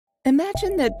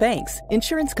Imagine that banks,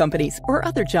 insurance companies, or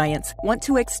other giants want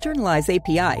to externalize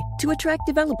API to attract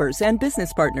developers and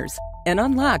business partners and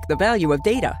unlock the value of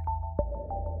data.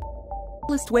 The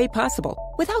simplest way possible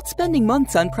without spending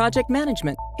months on project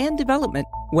management and development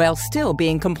while still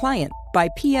being compliant by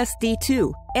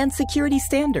PSD2 and security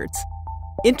standards.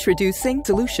 Introducing a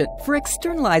solution for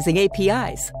externalizing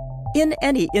APIs in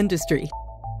any industry.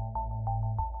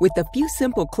 With a few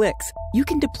simple clicks, you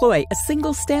can deploy a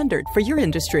single standard for your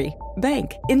industry,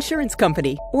 bank, insurance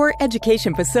company, or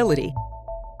education facility.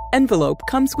 Envelope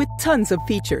comes with tons of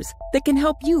features that can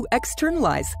help you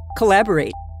externalize,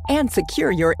 collaborate, and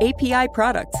secure your API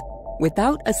products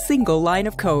without a single line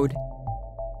of code.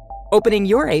 Opening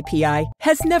your API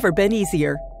has never been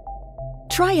easier.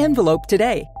 Try Envelope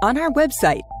today on our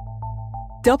website,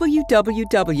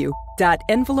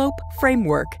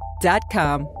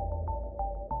 www.envelopeframework.com.